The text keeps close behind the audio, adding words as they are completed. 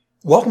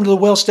Welcome to the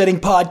Wealth Steading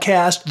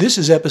Podcast. This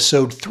is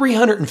episode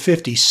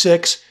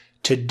 356.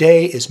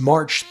 Today is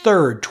March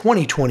 3rd,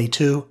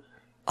 2022.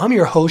 I'm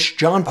your host,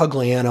 John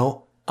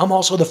Pugliano. I'm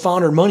also the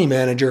founder and money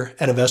manager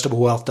at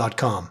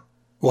investablewealth.com.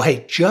 Well,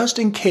 hey, just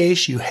in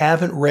case you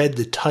haven't read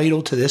the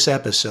title to this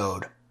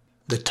episode,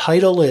 the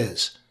title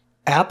is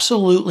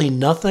Absolutely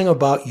Nothing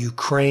About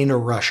Ukraine or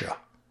Russia.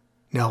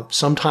 Now,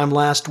 sometime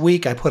last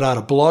week, I put out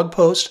a blog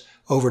post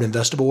over at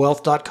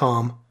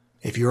investablewealth.com.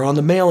 If you're on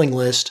the mailing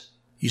list,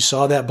 you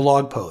saw that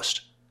blog post.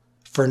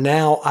 For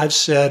now, I've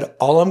said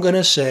all I'm going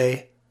to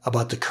say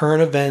about the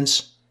current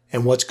events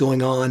and what's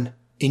going on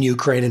in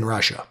Ukraine and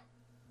Russia.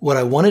 What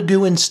I want to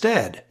do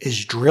instead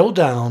is drill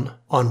down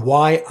on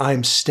why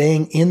I'm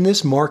staying in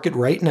this market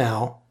right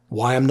now,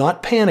 why I'm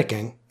not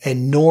panicking,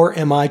 and nor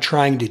am I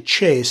trying to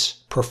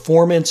chase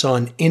performance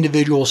on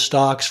individual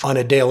stocks on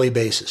a daily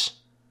basis.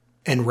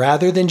 And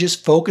rather than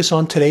just focus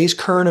on today's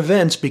current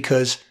events,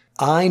 because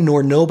I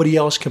nor nobody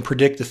else can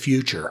predict the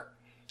future.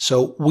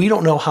 So we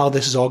don't know how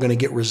this is all going to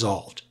get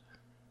resolved,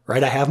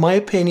 right? I have my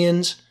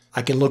opinions.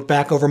 I can look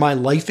back over my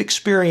life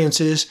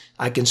experiences.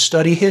 I can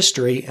study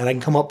history and I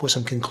can come up with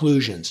some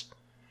conclusions.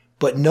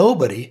 But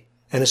nobody,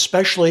 and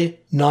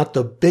especially not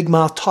the big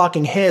mouth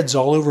talking heads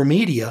all over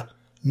media,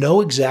 know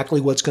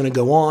exactly what's going to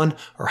go on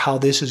or how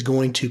this is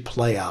going to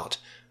play out.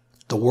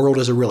 The world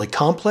is a really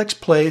complex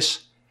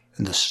place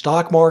and the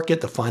stock market,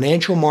 the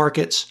financial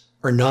markets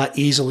are not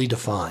easily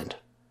defined.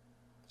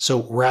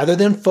 So rather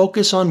than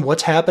focus on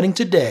what's happening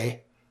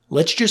today,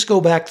 let's just go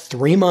back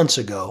 3 months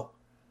ago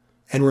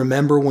and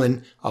remember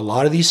when a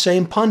lot of these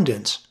same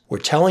pundits were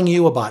telling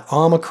you about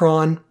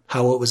Omicron,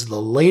 how it was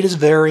the latest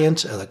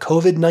variant of the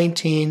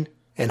COVID-19,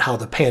 and how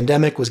the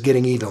pandemic was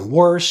getting even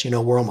worse.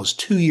 We're almost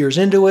 2 years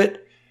into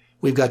it.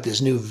 We've got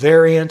this new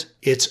variant.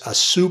 It's a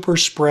super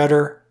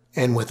spreader.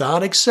 And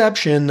without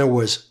exception, there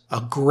was a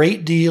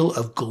great deal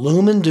of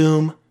gloom and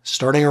doom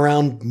starting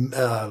around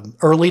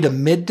early to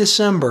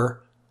mid-December.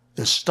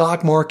 The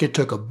stock market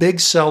took a big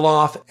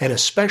sell-off, and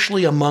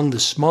especially among the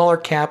smaller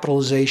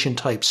capitalization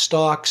type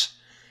stocks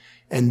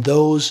and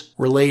those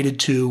related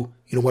to,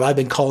 what I've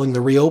been calling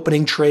the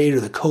reopening trade or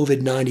the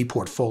COVID-19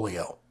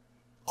 portfolio.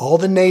 All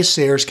the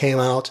naysayers came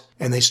out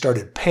and they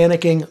started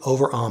panicking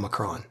over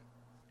Omicron.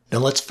 Now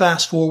let's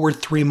fast forward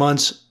 3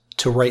 months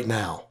to right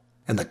now.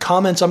 And the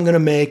comments I'm going to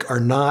make are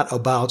not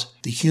about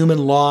the human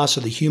loss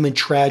or the human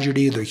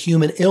tragedy or the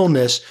human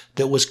illness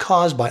that was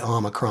caused by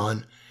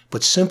Omicron,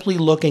 but simply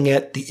looking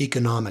at the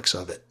economics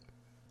of it.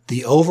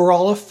 The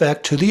overall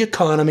effect to the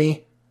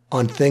economy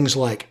on things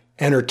like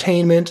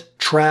entertainment,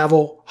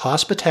 travel,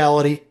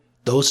 hospitality,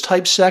 those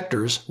type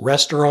sectors,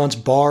 restaurants,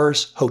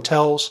 bars,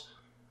 hotels,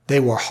 they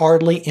were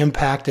hardly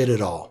impacted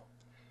at all.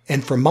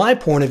 And from my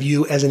point of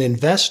view as an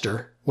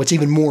investor, what's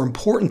even more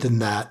important than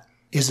that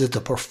is that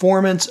the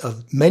performance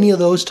of many of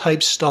those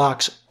type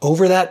stocks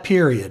over that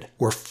period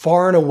were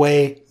far and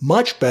away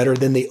much better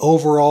than the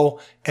overall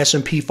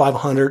S&P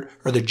 500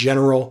 or the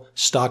general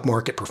stock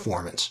market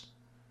performance.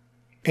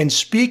 And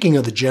speaking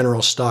of the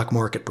general stock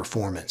market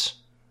performance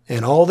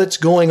and all that's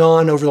going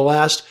on over the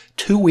last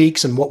 2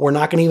 weeks and what we're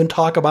not going to even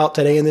talk about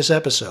today in this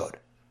episode,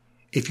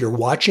 if you're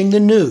watching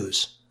the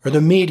news or the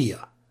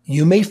media,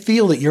 you may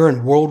feel that you're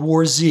in World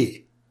War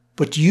Z.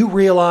 But do you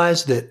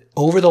realize that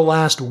over the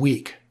last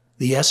week,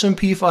 the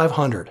S&P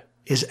 500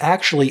 is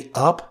actually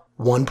up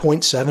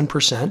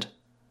 1.7%.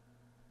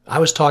 I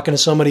was talking to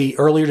somebody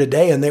earlier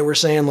today and they were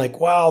saying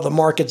wow, the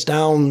market's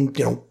down,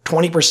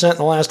 20% in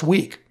the last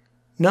week.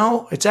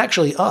 No, it's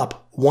actually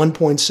up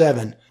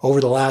 1.7 over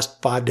the last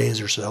 5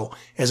 days or so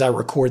as I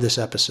record this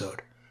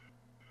episode.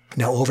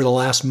 Now, over the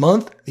last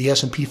month, the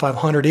S&P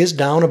 500 is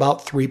down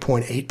about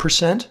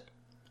 3.8%.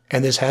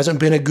 And this hasn't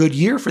been a good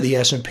year for the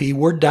S&P.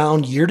 We're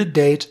down year to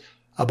date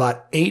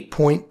about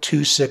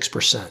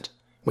 8.26%.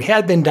 We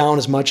had been down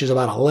as much as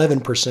about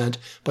 11%,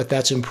 but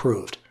that's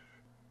improved.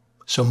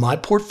 So my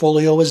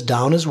portfolio is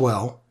down as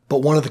well.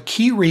 But one of the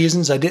key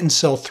reasons I didn't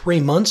sell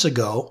 3 months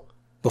ago,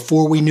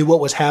 before we knew what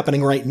was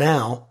happening right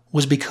now,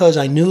 was because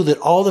I knew that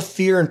all the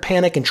fear and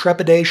panic and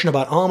trepidation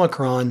about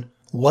Omicron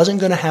wasn't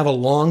going to have a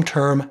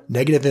long-term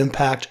negative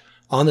impact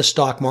on the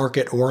stock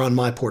market or on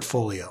my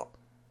portfolio.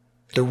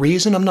 The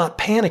reason I'm not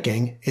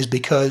panicking is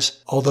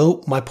because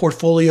although my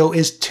portfolio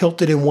is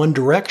tilted in one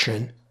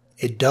direction,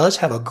 it does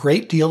have a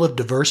great deal of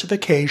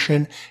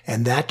diversification,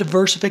 and that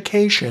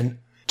diversification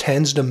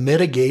tends to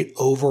mitigate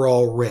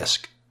overall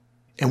risk.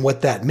 And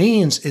what that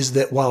means is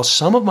that while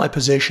some of my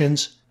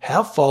positions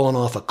have fallen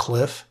off a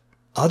cliff,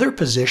 other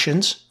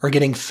positions are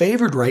getting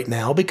favored right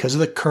now because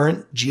of the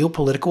current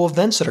geopolitical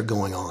events that are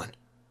going on.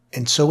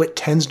 And so it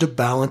tends to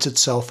balance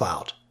itself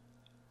out.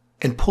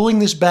 And pulling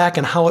this back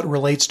and how it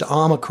relates to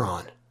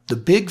Omicron, the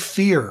big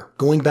fear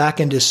going back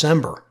in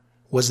December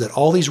was that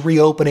all these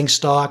reopening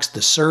stocks,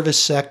 the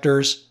service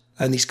sectors,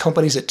 and these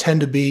companies that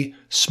tend to be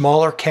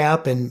smaller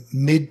cap and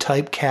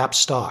mid-type cap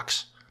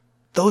stocks,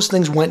 those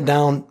things went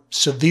down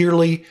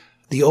severely.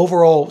 The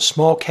overall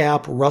small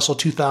cap Russell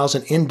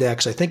 2000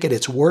 index, I think at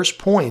its worst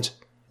point,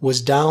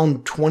 was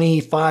down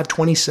 25,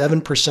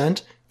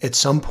 27% at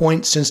some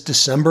point since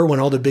December when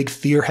all the big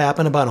fear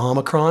happened about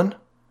Omicron.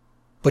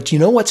 But you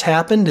know what's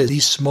happened is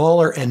these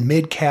smaller and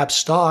mid-cap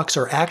stocks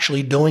are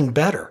actually doing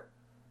better.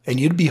 And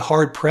you'd be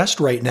hard-pressed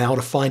right now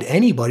to find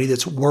anybody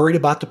that's worried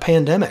about the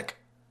pandemic.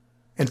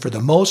 And for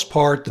the most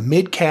part, the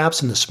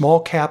mid-caps and the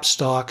small-cap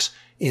stocks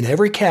in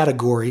every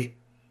category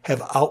have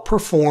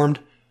outperformed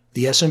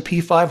the S&P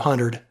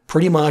 500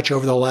 pretty much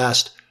over the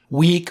last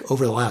week,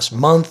 over the last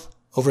month,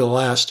 over the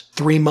last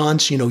 3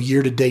 months,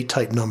 year-to-date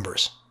type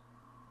numbers.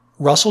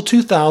 Russell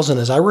 2000,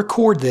 as I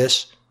record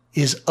this,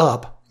 is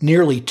up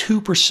nearly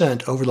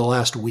 2% over the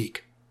last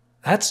week.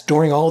 That's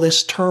during all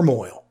this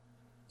turmoil.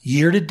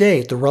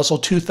 Year-to-date, the Russell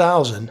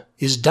 2000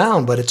 is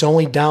down, but it's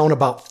only down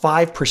about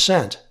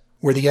 5%,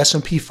 where the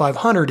S&P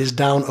 500 is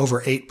down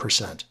over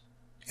 8%.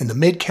 And the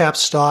mid-cap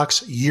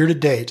stocks,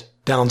 year-to-date,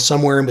 down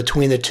somewhere in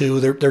between the two.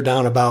 They're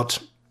down about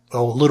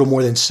a little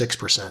more than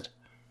 6%.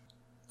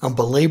 I'm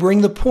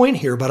belaboring the point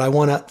here, but I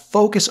want to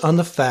focus on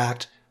the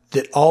fact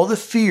that all the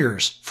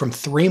fears from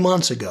 3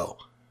 months ago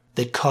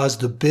that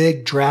caused the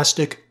big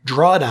drastic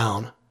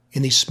drawdown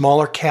in these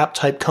smaller cap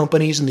type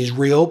companies and these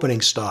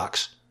reopening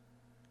stocks,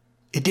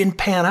 it didn't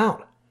pan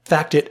out. In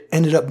fact, it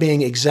ended up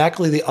being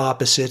exactly the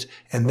opposite,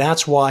 and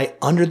that's why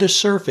under the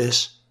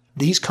surface,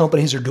 these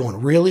companies are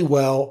doing really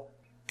well,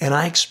 and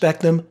I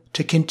expect them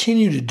to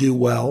continue to do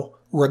well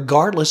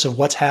regardless of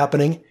what's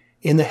happening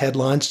in the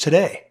headlines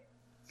today.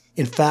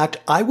 In fact,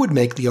 I would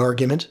make the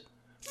argument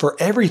for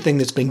everything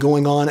that's been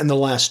going on in the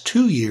last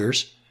 2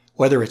 years,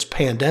 whether it's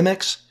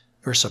pandemics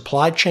or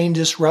supply chain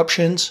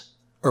disruptions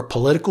or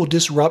political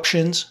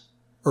disruptions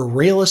or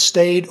real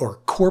estate or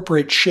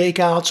corporate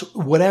shakeouts,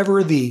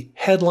 whatever the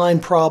headline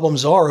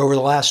problems are over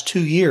the last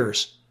 2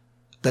 years,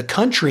 the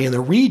country and the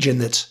region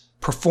that's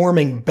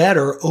performing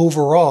better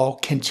overall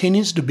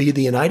continues to be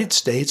the United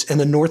States and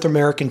the North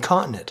American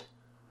continent.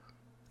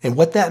 And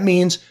what that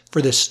means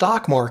for the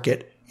stock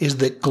market is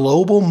that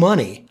global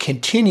money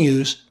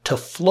continues to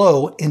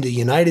flow into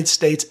United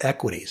States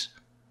equities.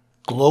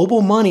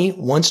 Global money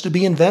wants to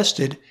be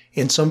invested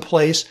in some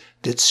place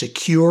that's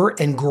secure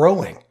and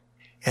growing,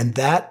 and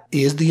that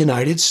is the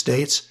United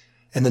States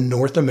and the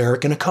North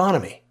American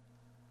economy.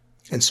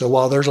 And so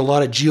while there's a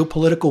lot of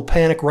geopolitical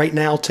panic right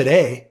now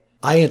today,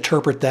 I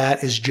interpret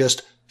that as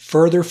just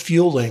further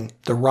fueling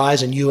the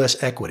rise in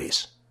U.S.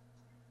 equities.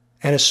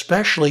 And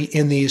especially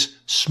in these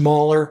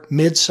smaller,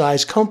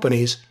 mid-sized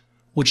companies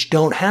which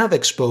don't have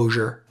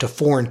exposure to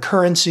foreign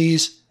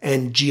currencies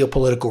and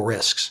geopolitical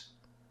risks.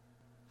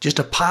 Just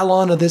to pile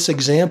on to this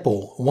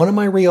example, one of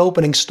my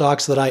reopening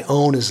stocks that I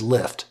own is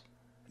Lyft.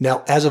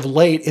 Now, as of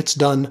late, it's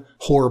done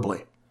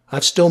horribly.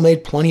 I've still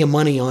made plenty of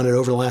money on it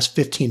over the last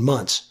 15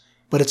 months,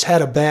 but it's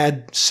had a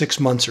bad 6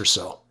 months or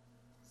so.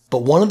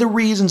 But one of the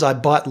reasons I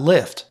bought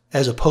Lyft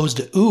as opposed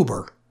to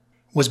Uber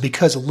was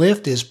because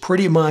Lyft is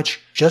pretty much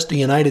just a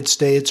United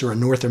States or a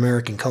North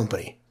American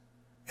company,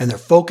 and they're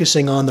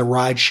focusing on the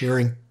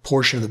ride-sharing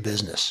portion of the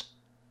business.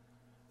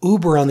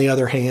 Uber, on the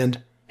other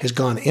hand, has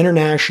gone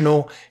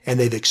international, and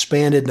they've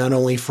expanded not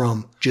only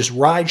from just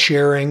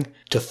ride-sharing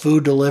to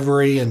food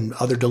delivery and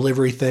other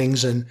delivery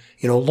things. And,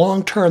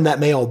 long-term, that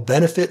may all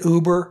benefit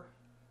Uber,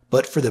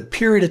 but for the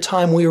period of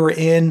time we were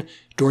in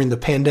during the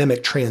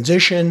pandemic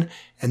transition,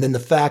 and then the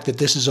fact that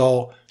this is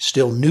all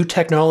still new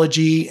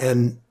technology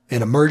and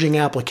an emerging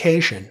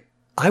application,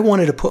 I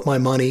wanted to put my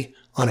money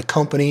on a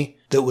company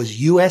that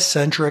was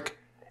U.S.-centric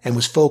and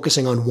was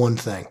focusing on one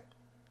thing.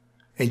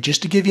 And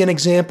just to give you an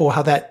example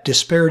how that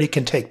disparity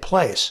can take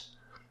place,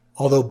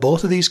 although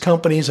both of these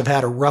companies have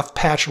had a rough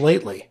patch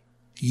lately,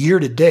 year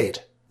to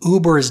date,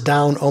 Uber is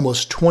down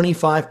almost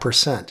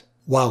 25%,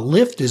 while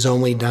Lyft is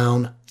only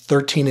down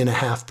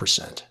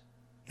 13.5%.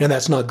 Now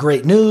that's not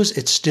great news,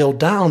 it's still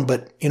down,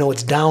 but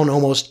it's down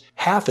almost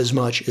half as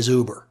much as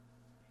Uber.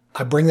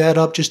 I bring that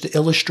up just to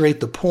illustrate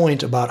the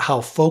point about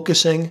how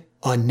focusing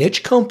on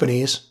niche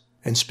companies,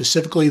 and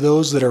specifically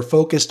those that are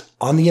focused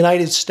on the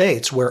United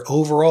States, where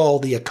overall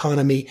the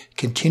economy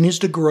continues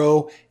to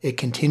grow, it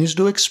continues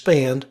to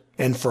expand,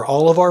 and for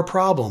all of our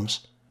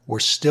problems, we're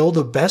still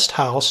the best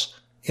house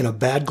in a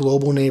bad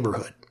global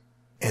neighborhood.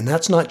 And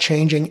that's not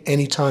changing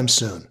anytime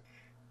soon.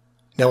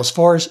 Now, as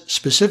far as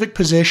specific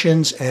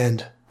positions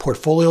and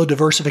portfolio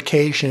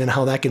diversification and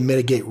how that can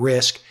mitigate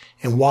risk,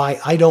 and why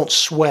I don't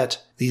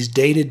sweat these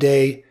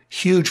day-to-day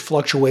huge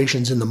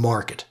fluctuations in the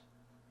market,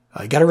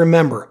 you got to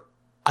remember,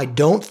 I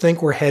don't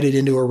think we're headed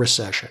into a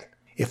recession.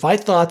 If I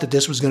thought that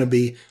this was going to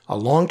be a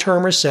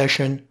long-term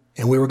recession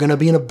and we were going to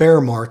be in a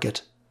bear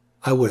market,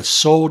 I would have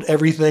sold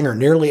everything or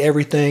nearly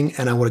everything,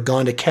 and I would have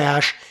gone to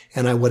cash,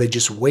 and I would have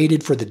just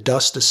waited for the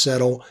dust to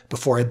settle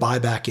before I buy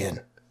back in.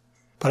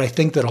 But I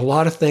think that a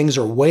lot of things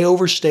are way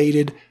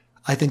overstated.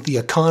 I think the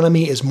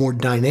economy is more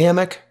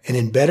dynamic and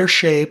in better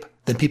shape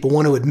than people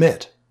want to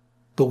admit.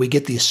 But we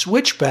get these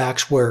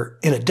switchbacks where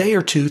in a day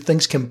or two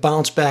things can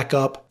bounce back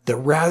up, that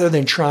rather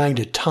than trying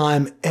to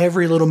time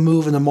every little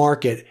move in the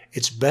market,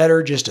 it's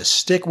better just to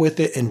stick with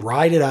it and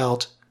ride it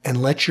out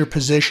and let your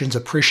positions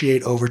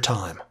appreciate over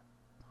time.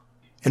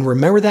 And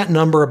remember that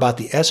number about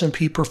the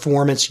S&P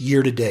performance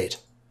year to date.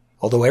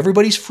 Although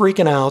everybody's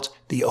freaking out,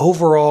 the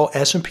overall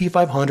S&P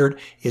 500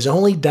 is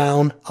only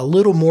down a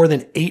little more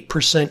than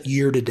 8%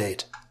 year to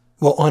date.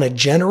 Well, on a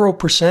general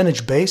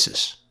percentage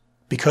basis,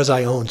 because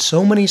I own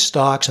so many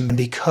stocks and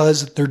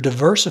because they're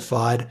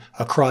diversified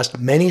across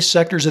many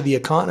sectors of the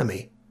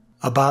economy,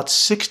 about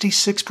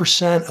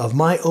 66% of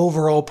my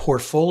overall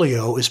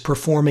portfolio is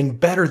performing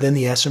better than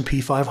the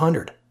S&P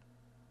 500.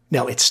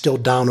 Now, it's still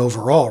down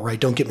overall, right?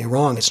 Don't get me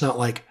wrong. It's not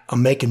like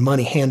I'm making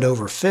money hand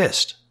over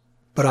fist.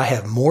 But I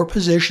have more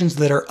positions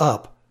that are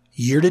up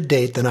year to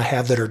date than I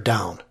have that are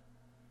down.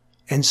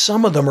 And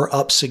some of them are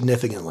up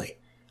significantly.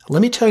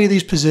 Let me tell you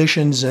these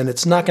positions, and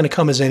it's not going to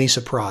come as any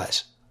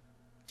surprise.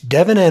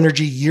 Devon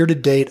Energy year to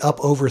date up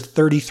over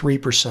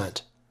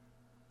 33%.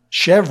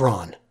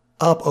 Chevron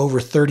up over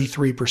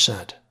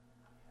 33%.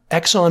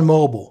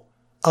 ExxonMobil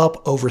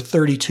up over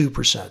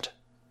 32%.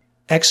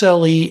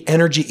 XLE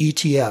Energy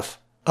ETF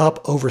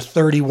up over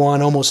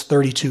 31, almost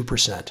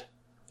 32%.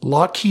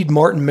 Lockheed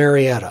Martin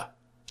Marietta,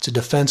 it's a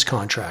defense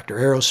contractor,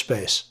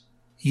 aerospace,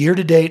 year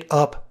to date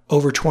up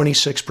over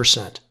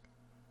 26%.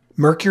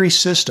 Mercury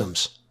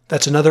Systems,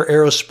 that's another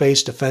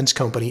aerospace defense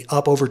company,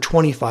 up over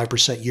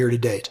 25% year to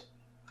date.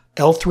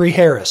 L3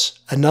 Harris,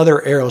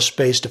 another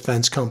aerospace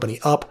defense company,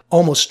 up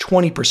almost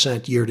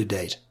 20% year to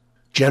date.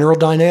 General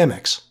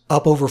Dynamics,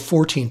 up over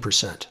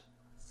 14%.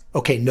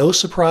 Okay, no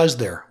surprise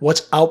there.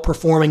 What's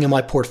outperforming in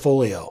my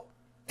portfolio?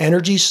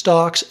 Energy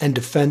stocks and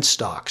defense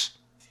stocks.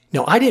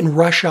 Now, I didn't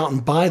rush out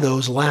and buy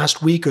those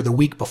last week or the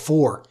week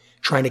before,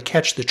 trying to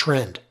catch the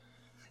trend.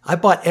 I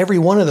bought every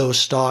one of those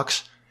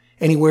stocks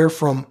anywhere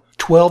from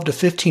 12 to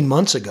 15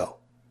 months ago.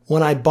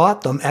 When I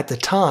bought them at the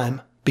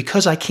time,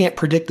 because I can't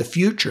predict the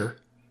future,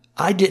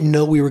 I didn't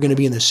know we were going to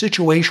be in the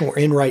situation we're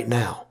in right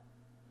now.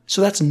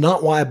 So that's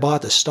not why I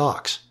bought the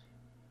stocks.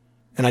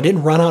 And I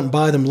didn't run out and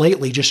buy them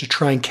lately just to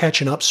try and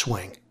catch an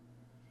upswing.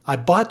 I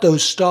bought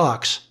those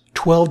stocks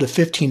 12 to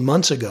 15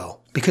 months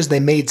ago because they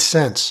made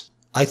sense.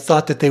 I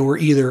thought that they were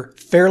either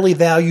fairly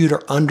valued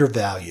or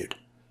undervalued.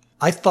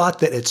 I thought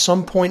that at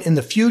some point in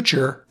the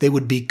future, they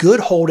would be good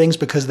holdings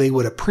because they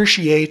would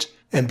appreciate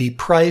and be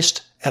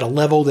priced at a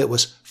level that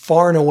was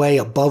far and away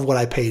above what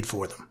I paid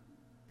for them.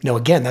 Now,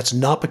 again, that's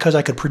not because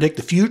I could predict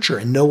the future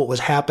and know what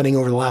was happening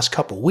over the last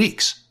couple of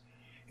weeks.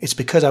 It's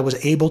because I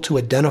was able to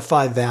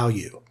identify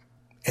value.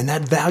 And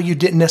that value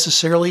didn't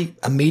necessarily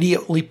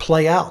immediately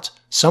play out.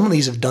 Some of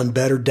these have done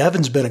better.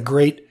 Devon's been a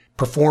great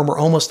performer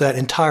almost that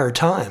entire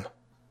time.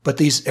 But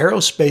these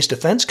aerospace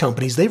defense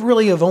companies, they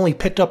really have only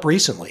picked up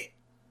recently.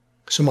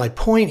 So my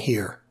point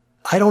here,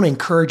 I don't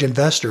encourage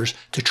investors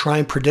to try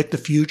and predict the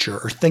future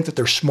or think that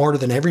they're smarter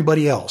than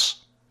everybody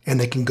else and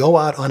they can go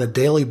out on a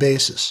daily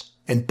basis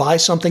and buy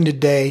something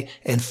today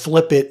and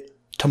flip it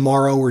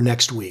tomorrow or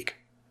next week.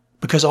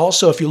 Because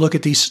also, if you look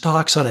at these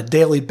stocks on a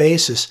daily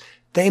basis,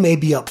 they may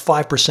be up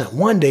 5%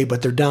 one day,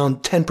 but they're down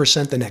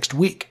 10% the next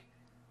week.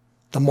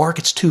 The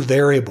market's too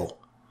variable.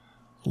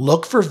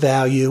 Look for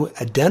value,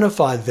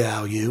 identify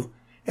value,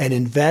 and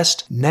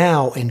invest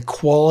now in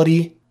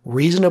quality,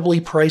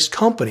 reasonably priced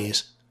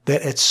companies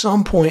that at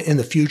some point in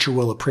the future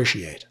will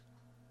appreciate.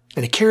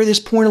 And to carry this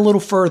point a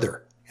little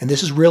further, and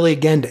this is really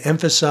again to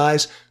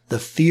emphasize the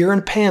fear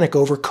and panic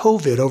over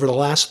COVID over the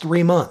last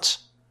 3 months.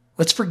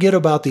 Let's forget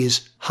about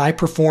these high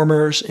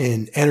performers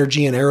in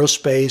energy and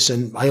aerospace,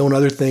 and I own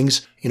other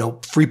things,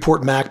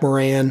 Freeport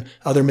McMoran,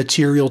 other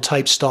material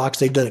type stocks.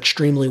 They've done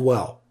extremely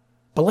well.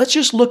 But let's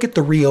just look at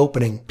the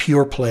reopening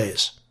pure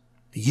plays.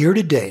 Year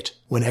to date,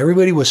 when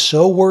everybody was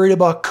so worried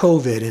about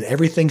COVID and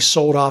everything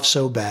sold off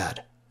so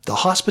bad, the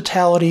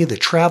hospitality, the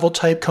travel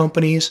type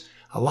companies,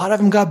 a lot of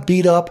them got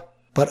beat up,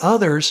 but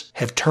others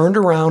have turned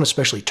around,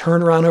 especially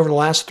turned around over the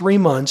last 3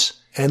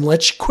 months, and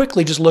let's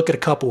quickly just look at a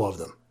couple of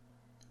them.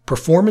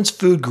 Performance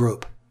Food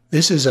Group.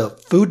 This is a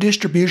food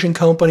distribution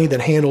company that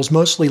handles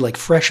mostly like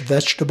fresh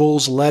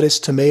vegetables, lettuce,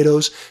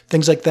 tomatoes,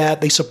 things like that.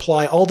 They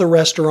supply all the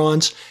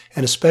restaurants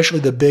and especially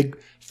the big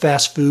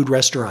fast food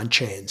restaurant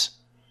chains.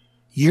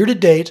 Year to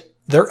date,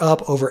 they're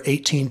up over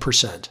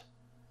 18%.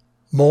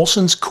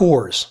 Molson's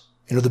Coors,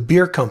 the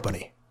beer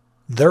company,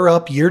 they're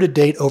up year to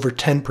date over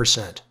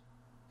 10%.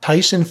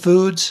 Tyson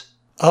Foods,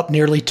 up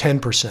nearly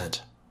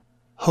 10%.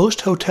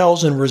 Host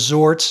Hotels and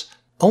Resorts,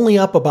 only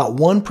up about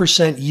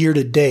 1% year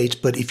to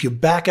date, but if you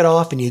back it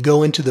off and you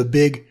go into the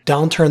big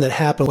downturn that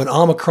happened when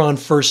Omicron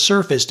first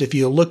surfaced, if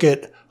you look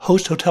at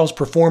Host Hotels'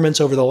 performance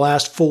over the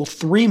last full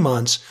 3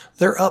 months,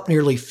 they're up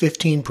nearly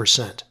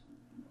 15%.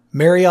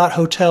 Marriott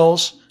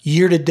Hotels,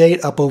 year to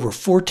date, up over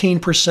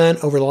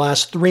 14%, over the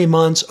last 3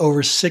 months,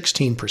 over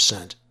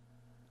 16%.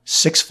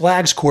 Six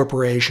Flags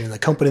Corporation, the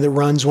company that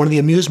runs one of the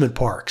amusement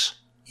parks.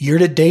 Year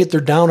to date,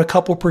 they're down a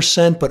couple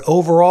percent, but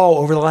overall,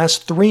 over the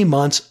last 3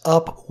 months,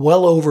 up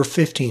well over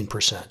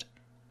 15%.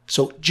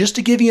 So just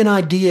to give you an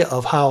idea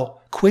of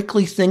how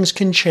quickly things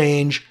can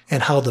change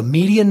and how the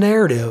media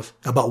narrative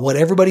about what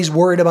everybody's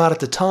worried about at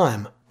the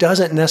time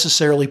doesn't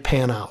necessarily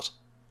pan out.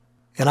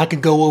 And I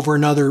could go over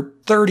another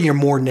 30 or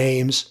more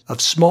names of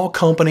small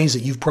companies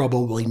that you've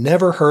probably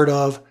never heard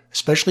of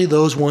especially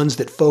those ones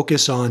that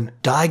focus on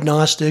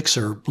diagnostics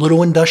or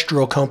little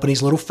industrial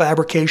companies, little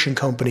fabrication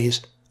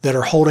companies that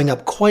are holding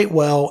up quite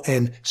well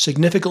and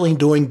significantly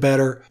doing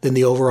better than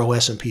the overall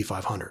S&P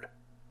 500.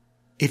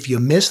 If you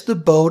missed the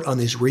boat on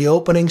these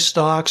reopening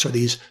stocks or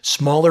these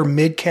smaller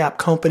mid-cap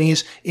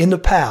companies in the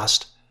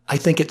past, I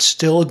think it's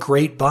still a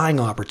great buying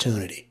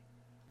opportunity.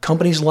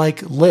 Companies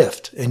like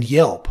Lyft and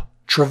Yelp,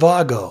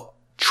 Trivago,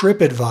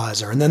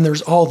 TripAdvisor, and then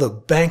there's all the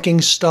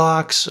banking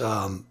stocks.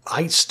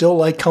 I still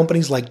like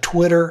companies like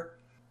Twitter.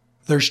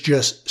 There's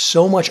just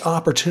so much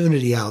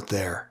opportunity out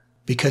there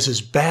because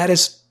as bad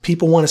as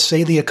people want to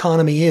say the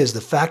economy is,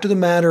 the fact of the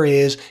matter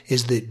is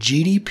that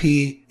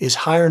GDP is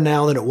higher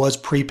now than it was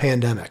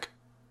pre-pandemic.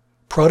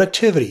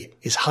 Productivity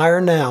is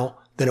higher now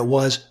than it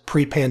was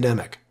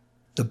pre-pandemic.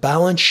 The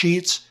balance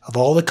sheets of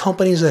all the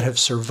companies that have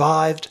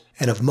survived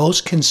and of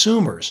most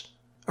consumers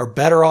are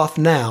better off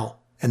now,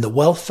 and the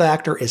wealth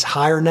factor is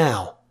higher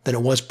now than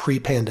it was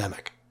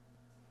pre-pandemic.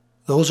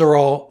 Those are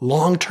all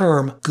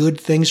long-term good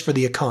things for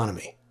the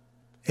economy.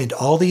 And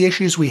all the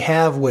issues we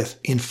have with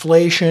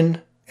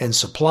inflation and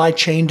supply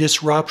chain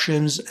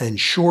disruptions and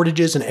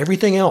shortages and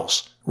everything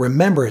else,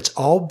 remember, it's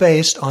all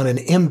based on an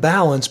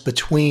imbalance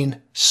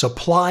between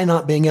supply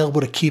not being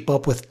able to keep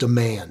up with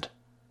demand.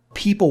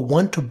 People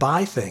want to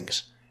buy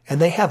things, and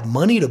they have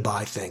money to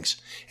buy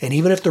things. And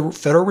even if the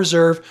Federal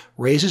Reserve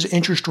raises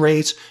interest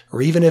rates,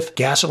 or even if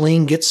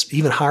gasoline gets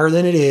even higher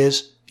than it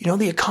is,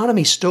 the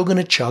economy's still going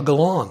to chug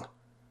along.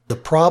 The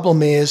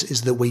problem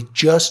is that we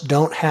just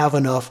don't have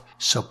enough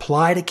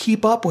supply to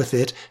keep up with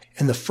it.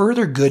 And the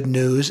further good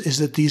news is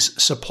that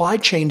these supply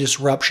chain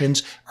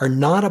disruptions are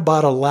not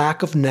about a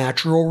lack of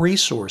natural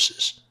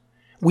resources.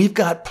 We've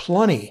got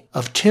plenty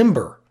of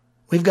timber.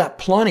 We've got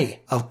plenty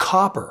of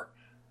copper.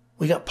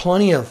 We got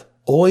plenty of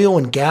oil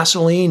and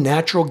gasoline,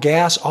 natural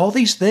gas. All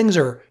these things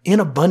are in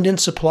abundant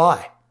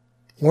supply.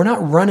 We're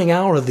not running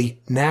out of the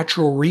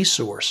natural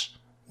resource.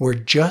 We're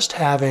just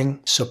having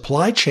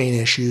supply chain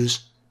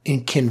issues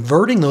in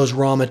converting those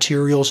raw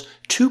materials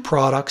to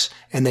products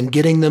and then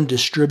getting them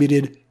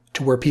distributed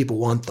to where people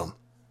want them.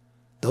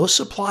 Those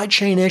supply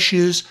chain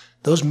issues,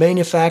 those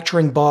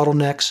manufacturing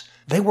bottlenecks,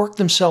 they work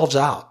themselves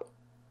out.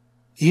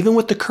 Even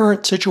with the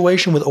current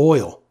situation with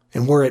oil,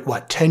 and we're at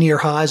 10-year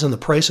highs on the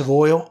price of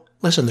oil,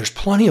 listen, there's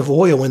plenty of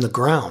oil in the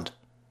ground.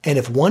 And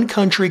if one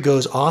country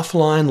goes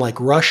offline like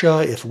Russia,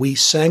 if we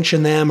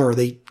sanction them or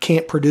they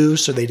can't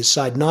produce or they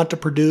decide not to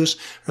produce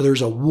or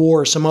there's a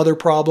war or some other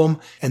problem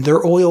and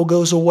their oil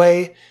goes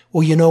away,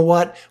 well, you know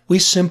what? We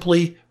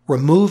simply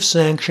remove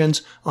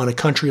sanctions on a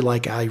country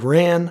like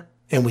Iran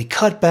and we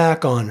cut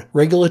back on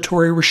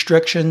regulatory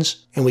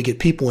restrictions and we get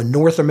people in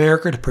North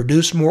America to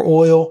produce more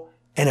oil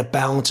and it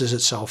balances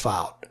itself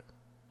out.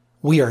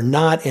 We are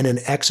not in an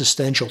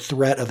existential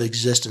threat of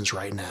existence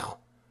right now.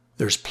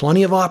 There's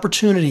plenty of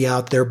opportunity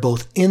out there,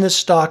 both in the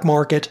stock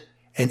market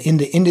and in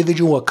the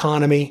individual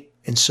economy.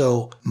 And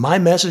so my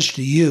message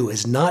to you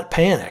is not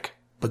panic,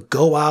 but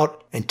go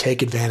out and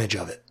take advantage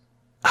of it.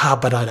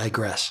 But I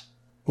digress.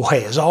 Well,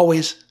 hey, as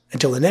always,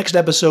 until the next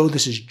episode,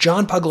 this is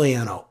John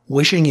Pugliano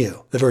wishing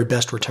you the very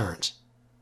best returns.